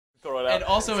Throw it out. And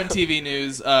also in TV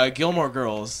news, Gilmore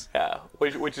Girls. Yeah,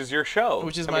 which is your show.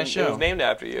 Which is my show. It was named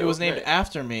after you. It was named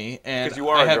after me, and you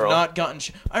are I a have girl. not gotten.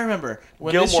 I remember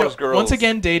when Gilmore's this show, Girls. once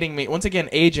again dating me, once again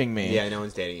aging me. Yeah, no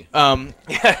one's dating you. Thank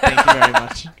you very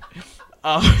much.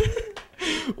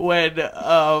 When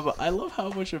I love how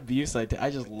much abuse I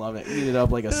just love it. Eat it up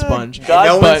like a sponge.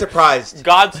 No one's surprised.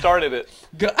 God started it.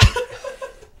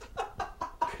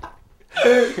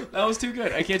 That was too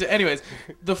good. I can't do. Anyways,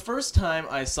 the first time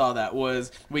I saw that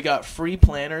was we got free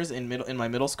planners in my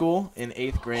middle school in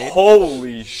 8th grade.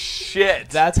 Holy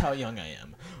shit! That's how young I am.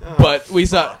 But we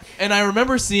saw, and I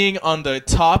remember seeing on the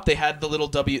top they had the little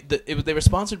they were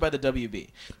sponsored by the WB,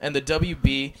 and the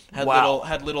WB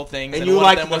had little things. And you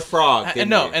liked the frog,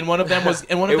 and one of them was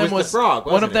the frog.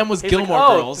 One of them was He's Gilmore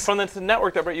like, Girls from the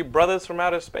network that brought you Brothers from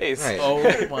Outer Space. Right. Oh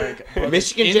my god!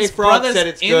 Michigan J. Frog said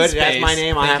it's good. That's my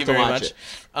name. I have to watch it.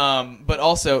 But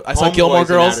also I saw Homeboys Gilmore in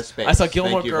Outer Girls. Space. I saw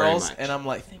Gilmore Thank you very Girls, much. and I'm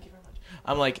like, thank you very much.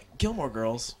 I'm like, Gilmore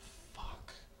Girls.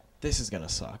 This is gonna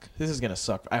suck. This is gonna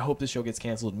suck. I hope this show gets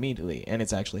canceled immediately, and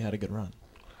it's actually had a good run.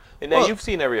 And now you've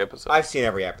seen every episode. I've seen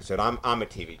every episode. I'm a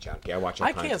TV junkie. I watch.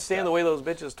 I can't stand the way those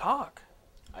bitches talk.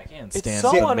 I can't It's stand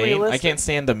so the main. I unrealistic. can't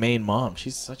stand the main mom.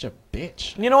 She's such a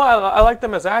bitch. You know, I like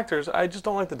them as actors. I just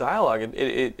don't like the dialogue. I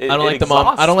don't like the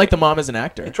mom. I don't like the mom as an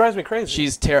actor. It drives me crazy.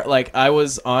 She's like I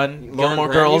was on Gilmore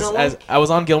Graham, Girls you don't as like? I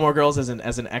was on Gilmore Girls as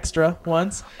an extra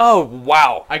once. Oh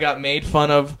wow! I got made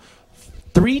fun of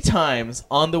 3 times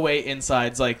on the way inside.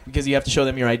 It's like because you have to show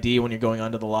them your ID when you're going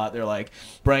onto the lot. They're like,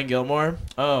 Brian Gilmore.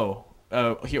 Oh,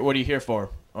 here. What are you here for?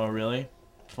 Oh, really?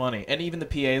 Funny. And even the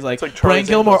PA is like Brian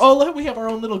Gilmore. Oh, look, we have our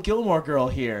own little Gilmore Girl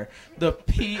here. The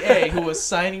PA who was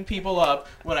signing people up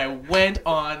when I went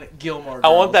on Gilmore Girls. I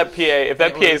want that PA. If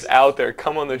that PA is out there,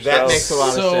 come on the show. That makes a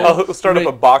lot of sense. I'll start up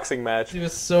a boxing match. It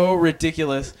was so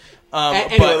ridiculous.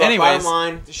 Anyway, But anyways, bottom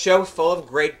line, the show's full of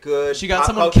great, good. she got pop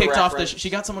someone culture kicked off the. reference. She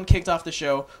got someone kicked off the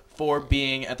show for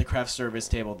being at the craft service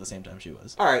table at the same time she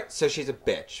was. All right, so she's a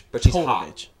bitch, but she's Total hot.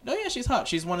 bitch. No, yeah, she's hot.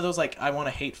 She's one of those like I want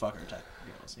to hate fuck her type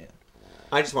girls. Yeah.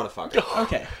 I just want to fuck her.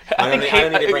 Okay. I don't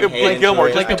need to bring hate into Gilmore,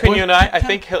 it. just Like a between boy- you and I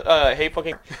think hate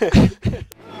fucking.